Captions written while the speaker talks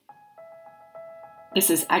This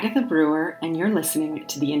is Agatha Brewer, and you're listening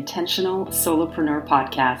to the Intentional Solopreneur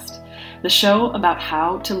Podcast, the show about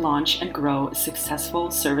how to launch and grow a successful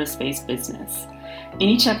service-based business. In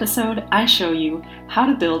each episode, I show you how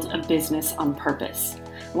to build a business on purpose,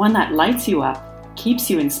 one that lights you up, keeps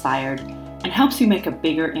you inspired, and helps you make a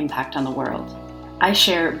bigger impact on the world. I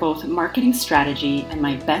share both marketing strategy and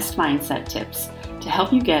my best mindset tips to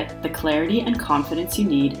help you get the clarity and confidence you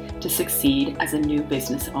need to succeed as a new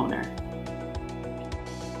business owner.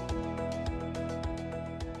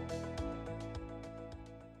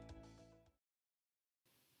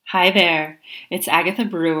 Hi there, it's Agatha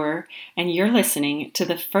Brewer, and you're listening to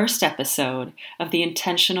the first episode of The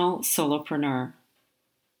Intentional Solopreneur.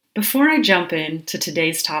 Before I jump into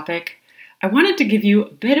today's topic, I wanted to give you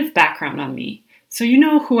a bit of background on me, so you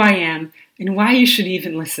know who I am and why you should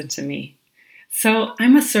even listen to me. So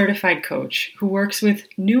I'm a certified coach who works with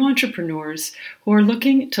new entrepreneurs who are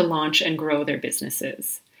looking to launch and grow their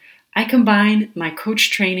businesses. I combine my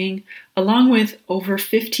coach training along with over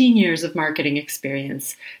 15 years of marketing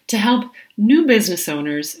experience to help new business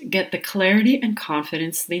owners get the clarity and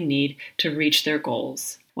confidence they need to reach their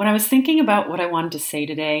goals. When I was thinking about what I wanted to say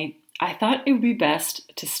today, I thought it would be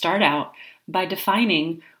best to start out by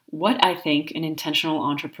defining what I think an intentional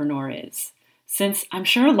entrepreneur is, since I'm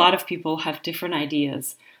sure a lot of people have different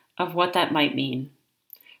ideas of what that might mean.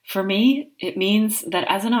 For me, it means that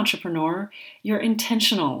as an entrepreneur, you're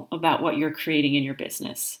intentional about what you're creating in your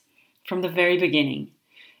business from the very beginning.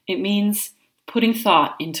 It means putting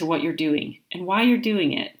thought into what you're doing and why you're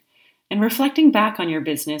doing it, and reflecting back on your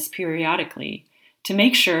business periodically to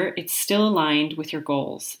make sure it's still aligned with your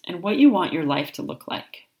goals and what you want your life to look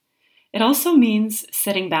like. It also means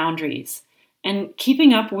setting boundaries and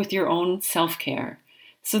keeping up with your own self-care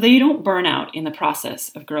so that you don't burn out in the process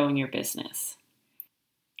of growing your business.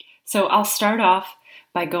 So I'll start off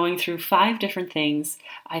by going through 5 different things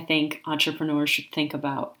I think entrepreneurs should think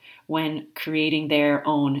about when creating their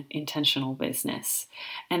own intentional business.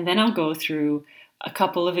 And then I'll go through a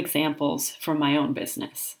couple of examples from my own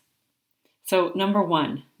business. So number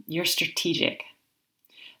 1, you're strategic.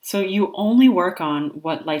 So you only work on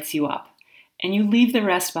what lights you up and you leave the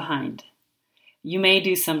rest behind. You may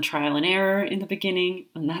do some trial and error in the beginning,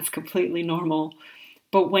 and that's completely normal.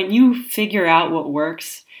 But when you figure out what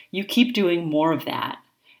works, you keep doing more of that,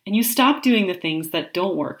 and you stop doing the things that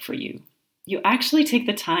don't work for you. You actually take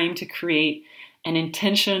the time to create an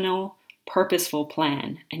intentional, purposeful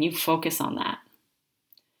plan, and you focus on that.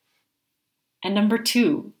 And number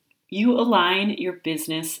 2, you align your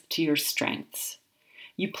business to your strengths.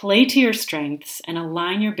 You play to your strengths and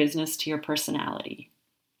align your business to your personality.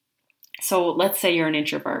 So let's say you're an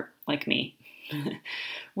introvert like me.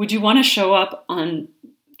 Would you want to show up on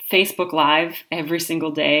Facebook Live every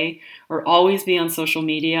single day or always be on social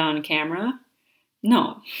media on camera?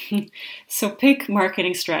 No. So pick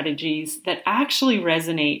marketing strategies that actually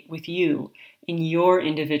resonate with you in your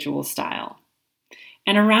individual style.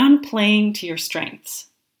 And around playing to your strengths.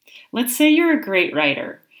 Let's say you're a great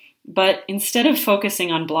writer, but instead of focusing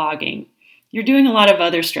on blogging, you're doing a lot of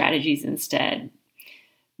other strategies instead,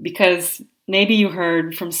 because maybe you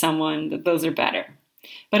heard from someone that those are better.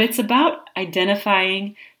 But it's about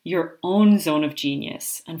identifying your own zone of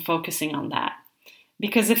genius and focusing on that.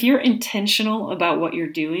 Because if you're intentional about what you're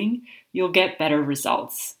doing, you'll get better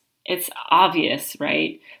results. It's obvious,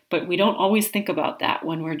 right? But we don't always think about that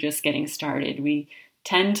when we're just getting started. We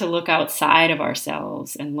tend to look outside of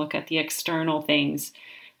ourselves and look at the external things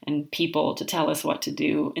and people to tell us what to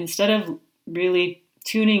do, instead of really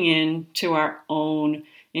tuning in to our own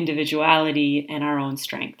individuality and our own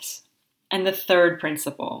strengths. And the third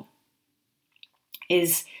principle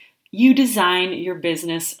is you design your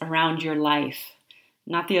business around your life,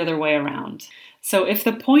 not the other way around. So if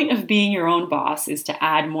the point of being your own boss is to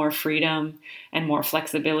add more freedom and more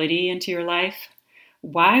flexibility into your life,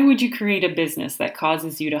 why would you create a business that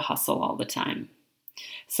causes you to hustle all the time?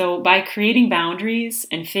 So by creating boundaries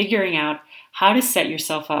and figuring out how to set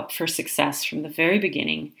yourself up for success from the very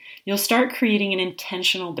beginning, you'll start creating an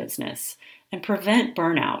intentional business and prevent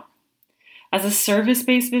burnout. As a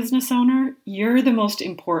service-based business owner, you're the most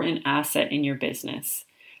important asset in your business.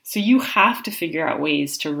 So you have to figure out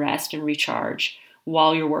ways to rest and recharge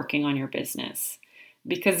while you're working on your business.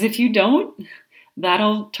 Because if you don't,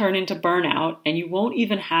 that'll turn into burnout and you won't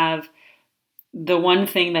even have the one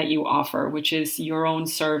thing that you offer, which is your own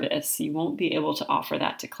service. You won't be able to offer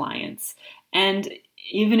that to clients. And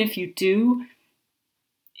even if you do,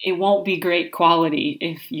 it won't be great quality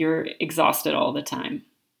if you're exhausted all the time.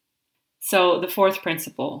 So the 4th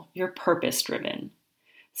principle, you're purpose driven.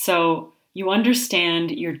 So you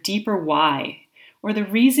understand your deeper why, or the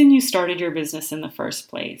reason you started your business in the first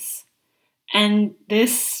place. And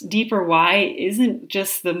this deeper why isn't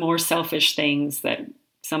just the more selfish things that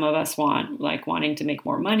some of us want, like wanting to make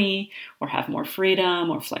more money or have more freedom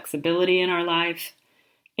or flexibility in our life.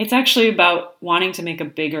 It's actually about wanting to make a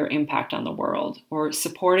bigger impact on the world or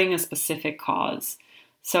supporting a specific cause.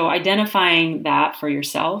 So identifying that for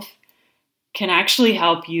yourself can actually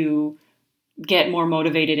help you get more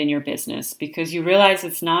motivated in your business, because you realize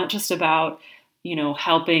it's not just about,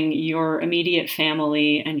 helping your immediate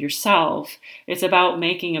family and yourself. It's about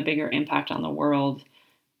making a bigger impact on the world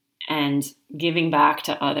and giving back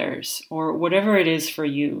to others, or whatever it is for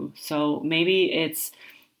you. So maybe it's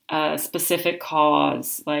a specific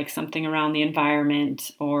cause, like something around the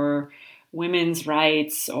environment or women's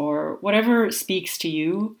rights or whatever speaks to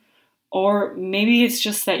you. Or maybe it's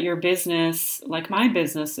just that your business, like my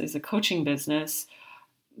business, is a coaching business.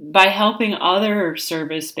 By helping other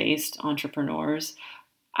service-based entrepreneurs,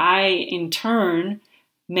 I, in turn,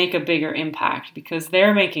 make a bigger impact because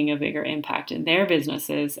they're making a bigger impact in their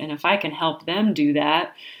businesses. And if I can help them do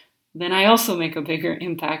that, then I also make a bigger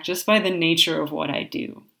impact just by the nature of what I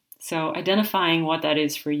do. So identifying what that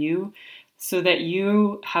is for you so that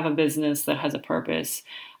you have a business that has a purpose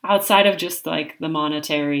outside of just like the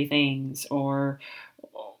monetary things or,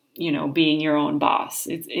 being your own boss.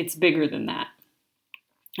 It's bigger than that.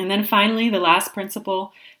 And then finally, the last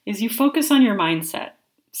principle is you focus on your mindset.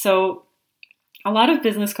 So a lot of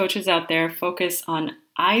business coaches out there focus on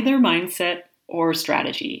either mindset or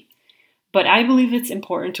strategy, but I believe it's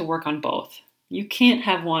important to work on both. You can't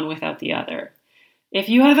have one without the other. If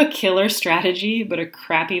you have a killer strategy but a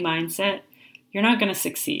crappy mindset, you're not going to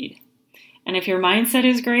succeed. And if your mindset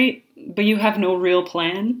is great, but you have no real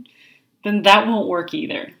plan, then that won't work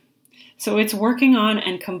either. So it's working on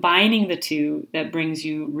and combining the two that brings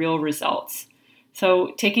you real results.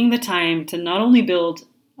 So taking the time to not only build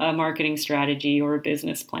a marketing strategy or a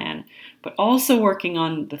business plan, but also working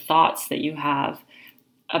on the thoughts that you have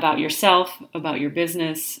about yourself, about your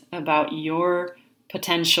business, about your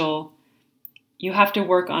potential. You have to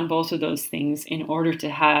work on both of those things in order to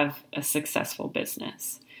have a successful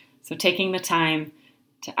business. So taking the time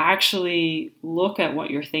to actually look at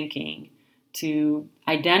what you're thinking, to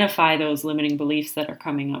identify those limiting beliefs that are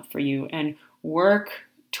coming up for you and work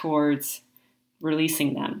towards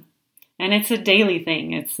releasing them. And it's a daily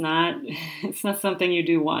thing. It's not something you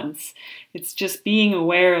do once. It's just being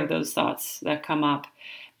aware of those thoughts that come up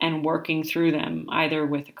and working through them, either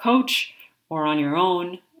with a coach or on your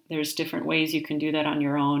own. There's different ways you can do that on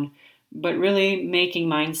your own, but really making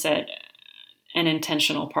mindset an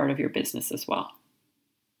intentional part of your business as well.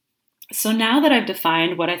 So now that I've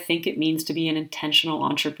defined what I think it means to be an intentional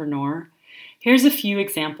entrepreneur, here's a few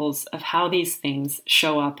examples of how these things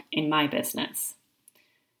show up in my business.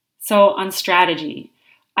 So on strategy,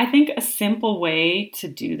 I think a simple way to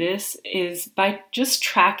do this is by just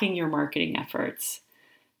tracking your marketing efforts.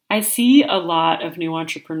 I see a lot of new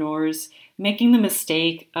entrepreneurs making the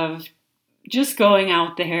mistake of just going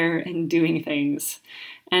out there and doing things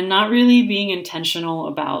and not really being intentional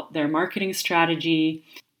about their marketing strategy.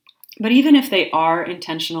 But even if they are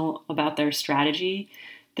intentional about their strategy,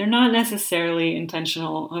 they're not necessarily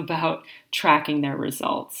intentional about tracking their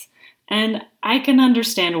results. And I can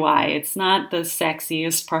understand why. It's not the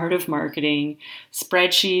sexiest part of marketing.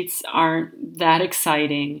 Spreadsheets aren't that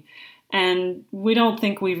exciting, and we don't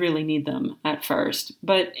think we really need them at first.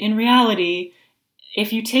 But in reality,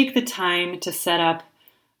 if you take the time to set up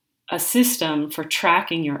a system for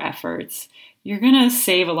tracking your efforts, you're going to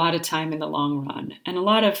save a lot of time in the long run and a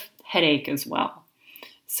lot of headache as well.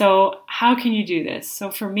 So how can you do this?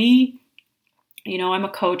 So for me, I'm a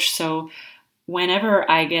coach, so whenever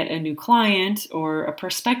I get a new client or a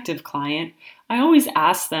prospective client, I always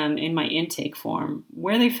ask them in my intake form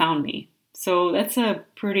where they found me. So that's a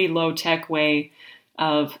pretty low-tech way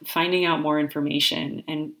of finding out more information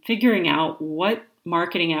and figuring out what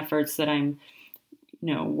marketing efforts that I'm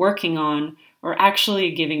working on are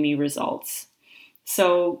actually giving me results.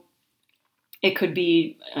 So it could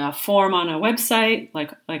be a form on a website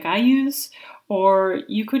like I use, or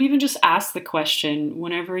you could even just ask the question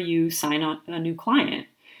whenever you sign on a new client.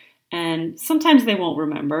 And sometimes they won't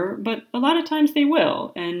remember, but a lot of times they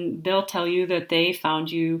will. And they'll tell you that they found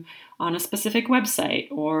you on a specific website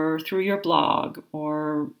or through your blog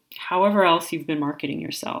or however else you've been marketing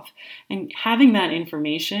yourself. And having that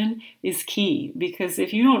information is key, because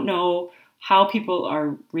if you don't know how people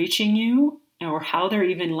are reaching you or how they're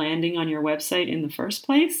even landing on your website in the first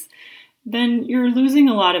place, then you're losing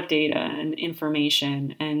a lot of data and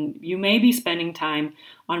information, and you may be spending time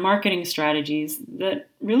on marketing strategies that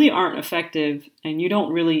really aren't effective, and you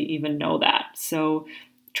don't really even know that. So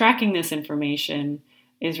tracking this information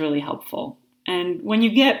is really helpful. And when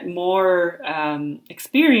you get more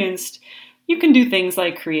experienced, you can do things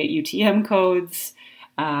like create UTM codes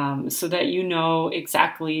so that you know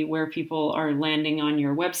exactly where people are landing on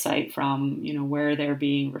your website from, where they're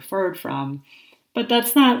being referred from. But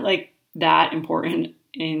that's not like that important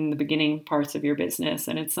in the beginning parts of your business.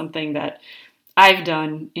 And it's something that I've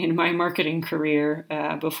done in my marketing career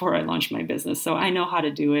before I launched my business. So I know how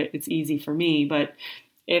to do it. It's easy for me. But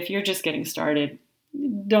if you're just getting started,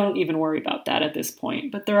 don't even worry about that at this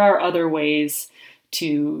point. But there are other ways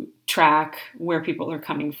to track where people are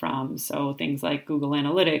coming from. So things like Google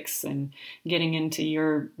Analytics and getting into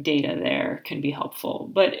your data there can be helpful.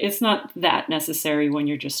 But it's not that necessary when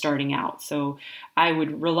you're just starting out. So I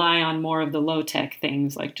would rely on more of the low-tech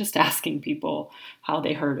things, like just asking people how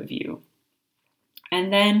they heard of you.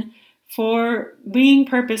 And then for being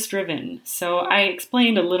purpose-driven. So I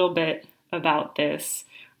explained a little bit about this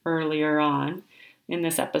earlier on in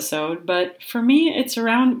this episode, but for me, it's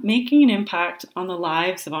around making an impact on the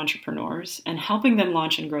lives of entrepreneurs and helping them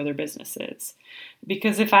launch and grow their businesses.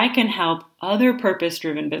 Because if I can help other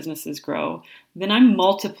purpose-driven businesses grow, then I'm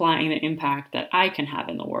multiplying the impact that I can have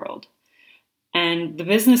in the world. And the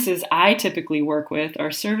businesses I typically work with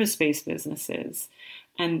are service-based businesses.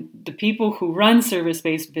 And the people who run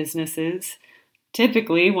service-based businesses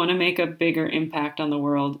typically want to make a bigger impact on the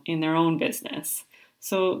world in their own business.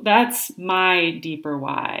 So that's my deeper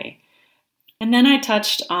why. And then I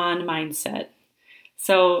touched on mindset.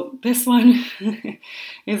 So this one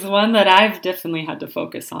is one that I've definitely had to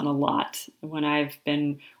focus on a lot when I've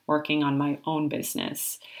been working on my own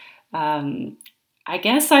business. I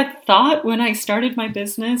guess I thought when I started my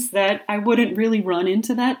business that I wouldn't really run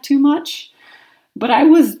into that too much. But I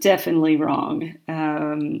was definitely wrong.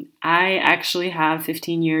 I actually have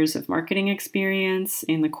 15 years of marketing experience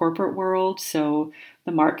in the corporate world, so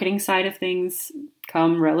the marketing side of things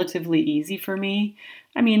come relatively easy for me.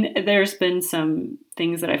 I mean, there's been some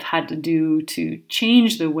things that I've had to do to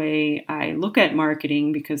change the way I look at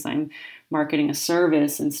marketing because I'm marketing a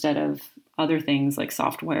service instead of other things like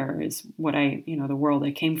software is what the world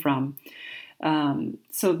I came from.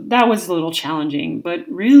 So that was a little challenging, but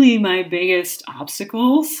really my biggest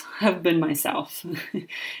obstacles have been myself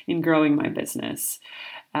in growing my business.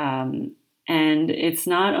 And it's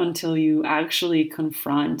not until you actually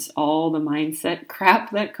confront all the mindset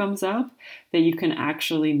crap that comes up that you can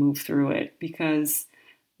actually move through it. Because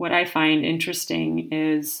what I find interesting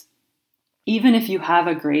is even if you have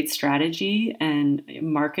a great strategy and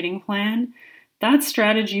marketing plan, that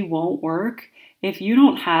strategy won't work if you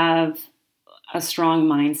don't have a strong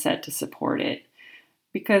mindset to support it.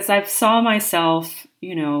 Because I've saw myself,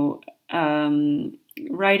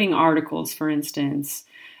 writing articles, for instance,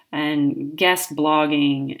 and guest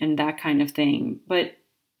blogging and that kind of thing. But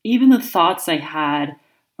even the thoughts I had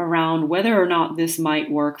around whether or not this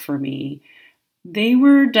might work for me, they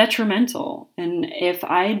were detrimental. And if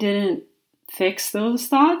I didn't fix those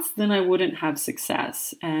thoughts, then I wouldn't have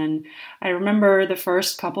success. And I remember the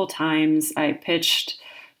first couple times I pitched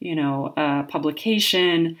a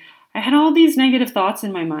publication, I had all these negative thoughts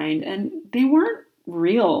in my mind and they weren't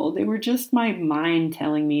real. They were just my mind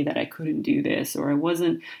telling me that I couldn't do this, or I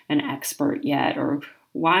wasn't an expert yet, or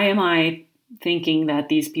why am I thinking that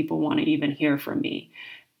these people want to even hear from me?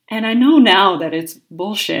 And I know now that it's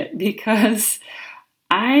bullshit because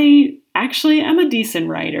I actually am a decent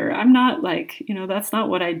writer. I'm not that's not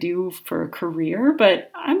what I do for a career,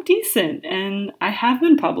 but I'm decent and I have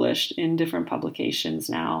been published in different publications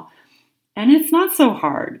now. And it's not so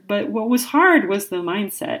hard, but what was hard was the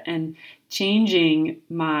mindset and changing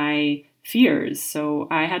my fears. So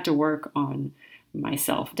I had to work on my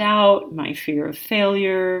self-doubt, my fear of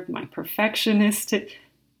failure, my perfectionist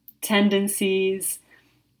tendencies.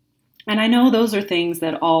 And I know those are things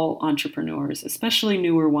that all entrepreneurs, especially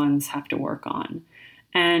newer ones, have to work on.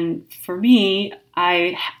 And for me,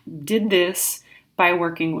 I did this by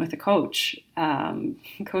working with a coach.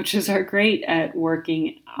 Coaches are great at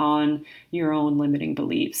working on your own limiting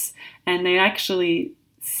beliefs. And they actually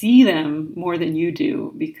see them more than you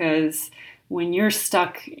do, because when you're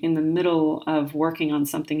stuck in the middle of working on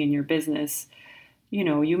something in your business,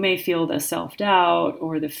 you may feel the self-doubt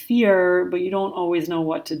or the fear, but you don't always know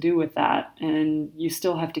what to do with that. And you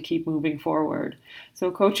still have to keep moving forward. So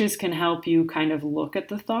coaches can help you kind of look at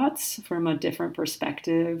the thoughts from a different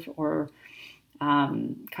perspective, or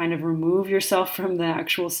kind of remove yourself from the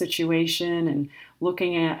actual situation and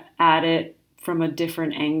looking at it from a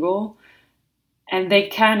different angle. And they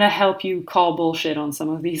kind of help you call bullshit on some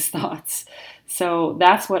of these thoughts. So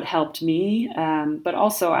that's what helped me. But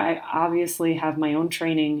also, I obviously have my own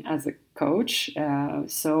training as a coach.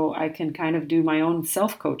 So I can kind of do my own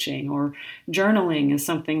self-coaching, or journaling is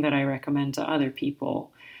something that I recommend to other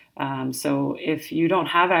people. So if you don't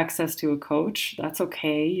have access to a coach, that's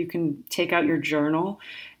okay. You can take out your journal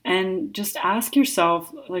and just ask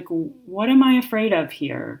yourself, like, what am I afraid of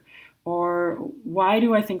here? Or why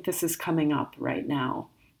do I think this is coming up right now?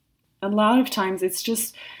 A lot of times it's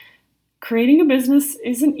just creating a business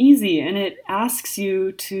isn't easy, and it asks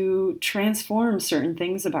you to transform certain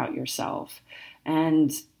things about yourself.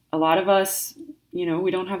 And a lot of us,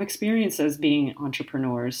 we don't have experience as being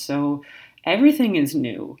entrepreneurs, so everything is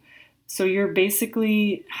new. So you're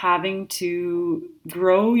basically having to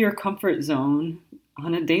grow your comfort zone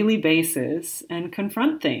on a daily basis and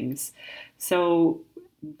confront things. So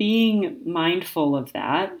being mindful of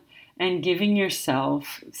that and giving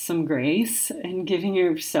yourself some grace and giving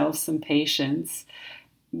yourself some patience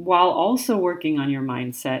while also working on your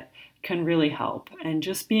mindset can really help. And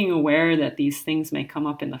just being aware that these things may come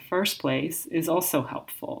up in the first place is also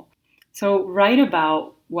helpful. So write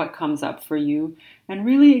about what comes up for you and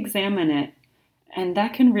really examine it. And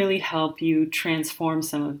that can really help you transform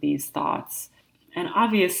some of these thoughts. And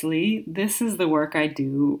obviously, this is the work I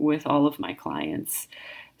do with all of my clients.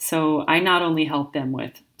 So I not only help them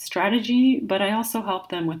with strategy, but I also help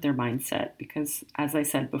them with their mindset because, as I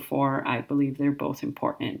said before, I believe they're both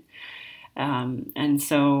important. And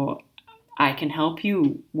so I can help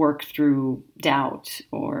you work through doubt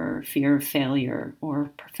or fear of failure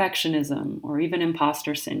or perfectionism or even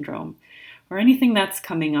imposter syndrome or anything that's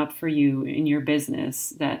coming up for you in your business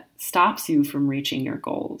that stops you from reaching your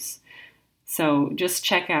goals. So just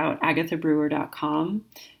check out agathabrewer.com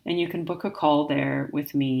and you can book a call there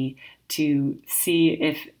with me to see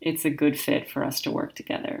if it's a good fit for us to work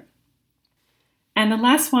together. And the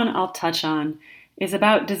last one I'll touch on is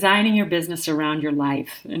about designing your business around your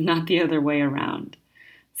life and not the other way around.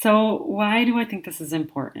 So why do I think this is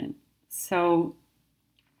important? So,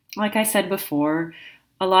 like I said before,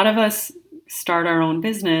 a lot of us start our own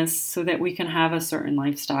business so that we can have a certain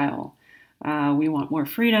lifestyle. We want more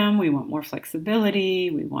freedom, we want more flexibility,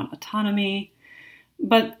 we want autonomy.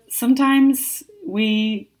 But sometimes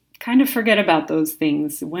we kind of forget about those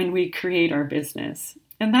things when we create our business.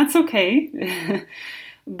 And that's okay.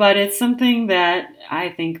 But it's something that I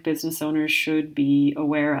think business owners should be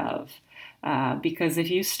aware of. Because if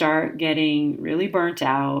you start getting really burnt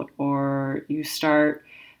out or you start,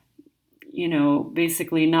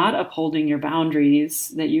 basically not upholding your boundaries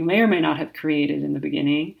that you may or may not have created in the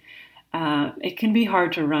beginning, it can be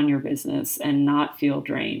hard to run your business and not feel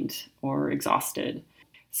drained or exhausted.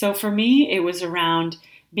 So for me, it was around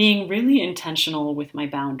being really intentional with my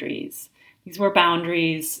boundaries. These were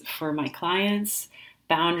boundaries for my clients,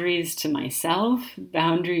 boundaries to myself,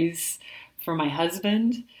 boundaries for my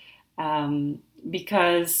husband,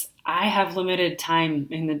 because I have limited time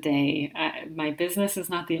in the day. My business is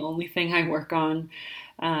not the only thing I work on.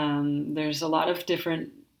 There's a lot of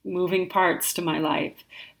different moving parts to my life.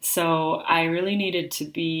 So I really needed to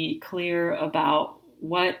be clear about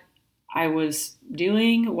what I was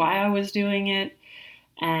doing, why I was doing it,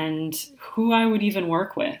 and who I would even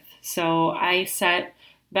work with. So I set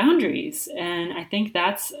boundaries, and I think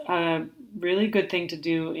that's a really good thing to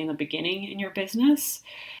do in the beginning in your business.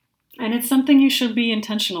 And it's something you should be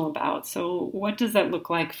intentional about. So what does that look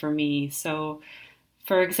like for me? So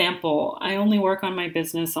for example, I only work on my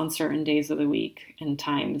business on certain days of the week and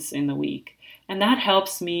times in the week. And that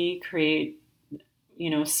helps me create,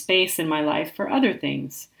 space in my life for other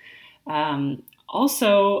things.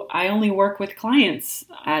 Also, I only work with clients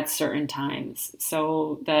at certain times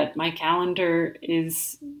so that my calendar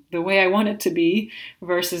is the way I want it to be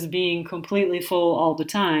versus being completely full all the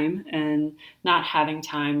time and not having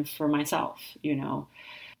time for myself,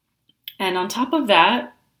 And on top of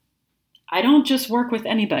that, I don't just work with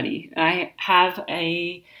anybody. I have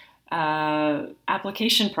a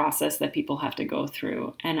application process that people have to go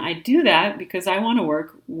through. And I do that because I want to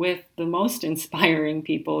work with the most inspiring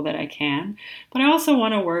people that I can. But I also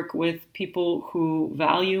want to work with people who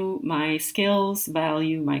value my skills,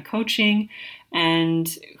 value my coaching, and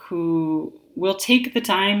who will take the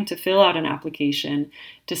time to fill out an application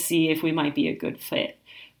to see if we might be a good fit.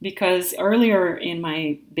 Because earlier in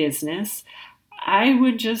my business, I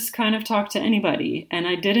would just kind of talk to anybody and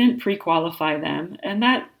I didn't pre-qualify them. And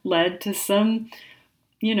that led to some,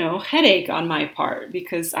 headache on my part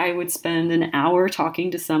because I would spend an hour talking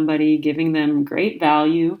to somebody, giving them great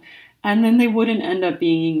value, and then they wouldn't end up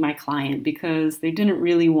being my client because they didn't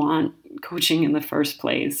really want coaching in the first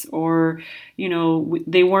place, or,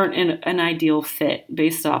 they weren't an ideal fit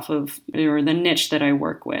based off of or the niche that I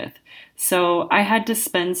work with. So I had to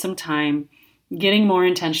spend some time getting more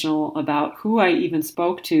intentional about who I even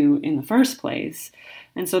spoke to in the first place.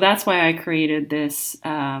 And so that's why I created this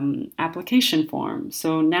application form.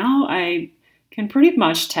 So now I can pretty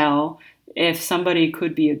much tell if somebody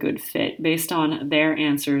could be a good fit based on their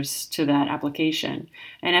answers to that application.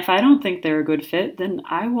 And if I don't think they're a good fit, then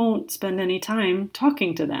I won't spend any time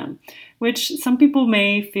talking to them, which some people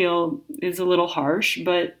may feel is a little harsh,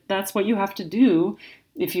 but that's what you have to do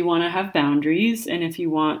if you want to have boundaries and if you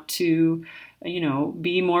want to,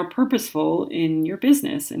 be more purposeful in your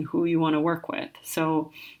business and who you want to work with.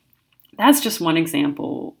 So that's just one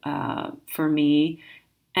example for me.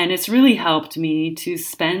 And it's really helped me to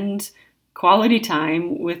spend quality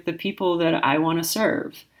time with the people that I want to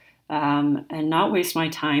serve, and not waste my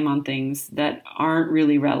time on things that aren't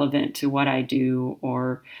really relevant to what I do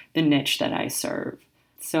or the niche that I serve.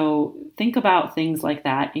 So think about things like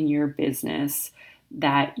that in your business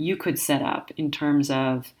that you could set up in terms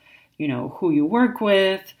of, who you work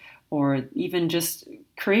with, or even just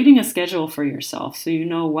creating a schedule for yourself so you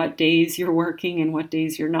know what days you're working and what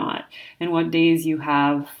days you're not, and what days you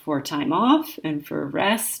have for time off and for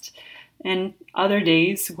rest, and other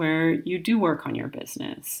days where you do work on your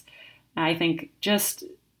business. I think just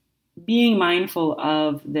being mindful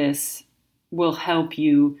of this will help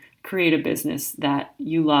you create a business that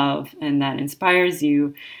you love and that inspires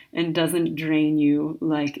you and doesn't drain you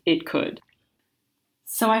like it could.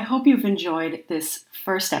 So I hope you've enjoyed this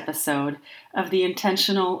first episode of The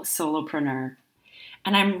Intentional Solopreneur.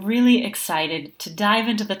 And I'm really excited to dive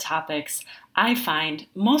into the topics I find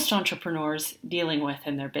most entrepreneurs dealing with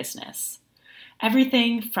in their business.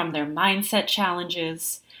 Everything from their mindset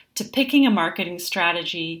challenges, to picking a marketing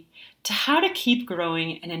strategy, to how to keep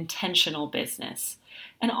growing an intentional business,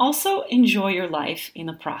 and also enjoy your life in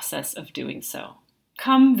the process of doing so.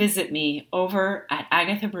 Come visit me over at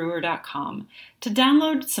agathabrewer.com to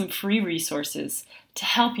download some free resources to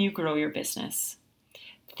help you grow your business.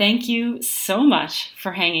 Thank you so much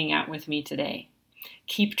for hanging out with me today.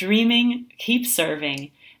 Keep dreaming, keep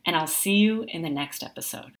serving, and I'll see you in the next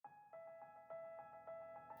episode.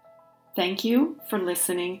 Thank you for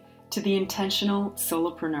listening to The Intentional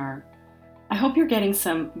Solopreneur. I hope you're getting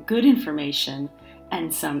some good information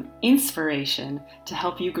and some inspiration to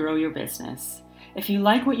help you grow your business. If you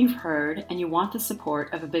like what you've heard and you want the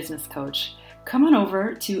support of a business coach, come on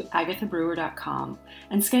over to agathabrewer.com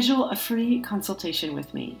and schedule a free consultation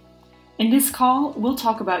with me. In this call, we'll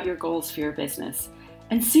talk about your goals for your business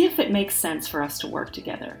and see if it makes sense for us to work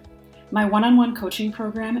together. My one-on-one coaching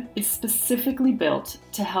program is specifically built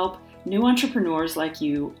to help new entrepreneurs like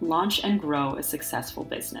you launch and grow a successful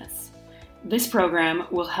business. This program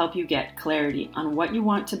will help you get clarity on what you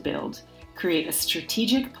want to build, create a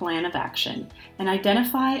strategic plan of action, and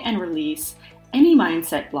identify and release any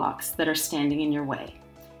mindset blocks that are standing in your way.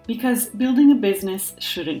 Because building a business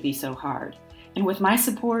shouldn't be so hard. And with my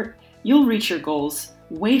support, you'll reach your goals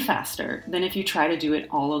way faster than if you try to do it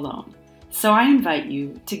all alone. So I invite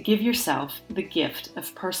you to give yourself the gift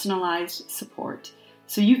of personalized support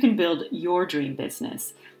so you can build your dream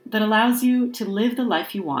business that allows you to live the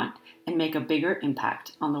life you want and make a bigger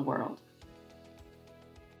impact on the world.